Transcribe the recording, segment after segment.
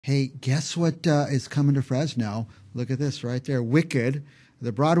Hey, guess what is coming to Fresno? Look at this right there. Wicked,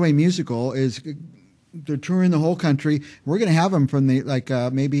 the Broadway musical, they're touring the whole country. We're going to have them from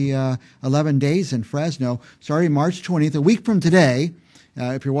maybe 11 days in Fresno, starting March 20th, a week from today.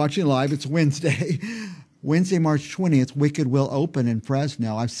 If you're watching live, it's Wednesday. Wednesday, March 20th, Wicked will open in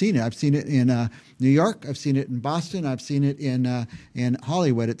Fresno. I've seen it. I've seen it in New York. I've seen it in Boston. I've seen it in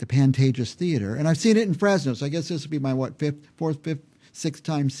Hollywood at the Pantages Theater. And I've seen it in Fresno. So I guess this will be my, sixth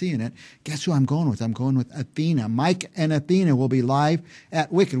time seeing it. Guess who I'm going with? I'm going with Athena. Mike and Athena will be live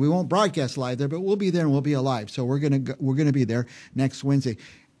at Wicked. We won't broadcast live there, but we'll be there and we'll be alive. So we're gonna be there next Wednesday.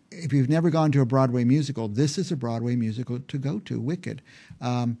 If you've never gone to a Broadway musical, this is a Broadway musical to go to, Wicked.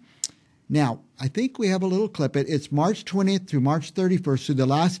 Now, I think we have a little clip. It's March 20th through March 31st, so the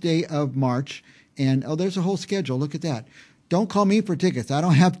last day of March. And, oh, there's a whole schedule. Look at that. Don't call me for tickets. I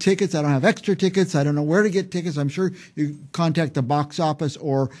don't have tickets. I don't have extra tickets. I don't know where to get tickets. I'm sure you contact the box office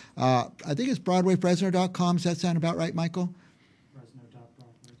or I think it's BroadwayFresno.com. Does that sound about right, Michael?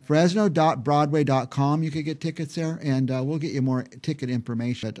 Fresno.broadway.com. You could get tickets there, and we'll get you more ticket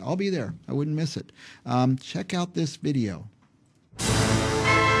information. But I'll be there. I wouldn't miss it. Check out this video.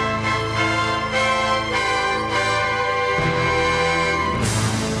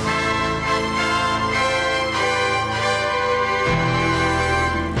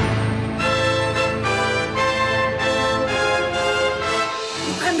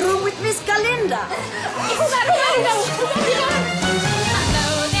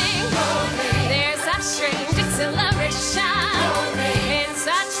 There's such strange acceleration. It's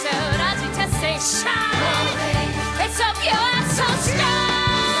such so dodgy testation. It's so pure and so strong.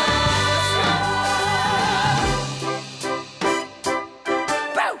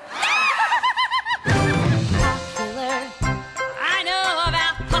 Popular, I know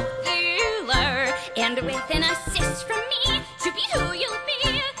about popular, and with an assist from me to be who you'll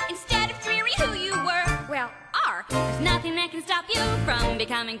be instead of dreary who you were. Well, there's nothing that can stop you from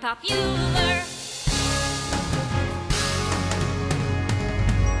becoming popular.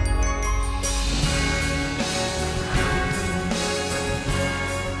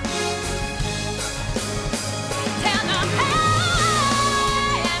 Tell them,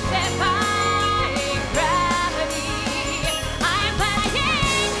 hey, I'm defying gravity. I'm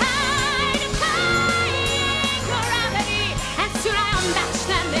flying high, defying gravity, and soon I unmatch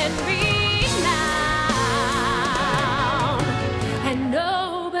them in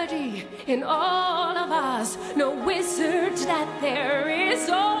in all of us, no wizard that there is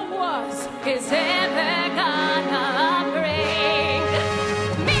or was, is ever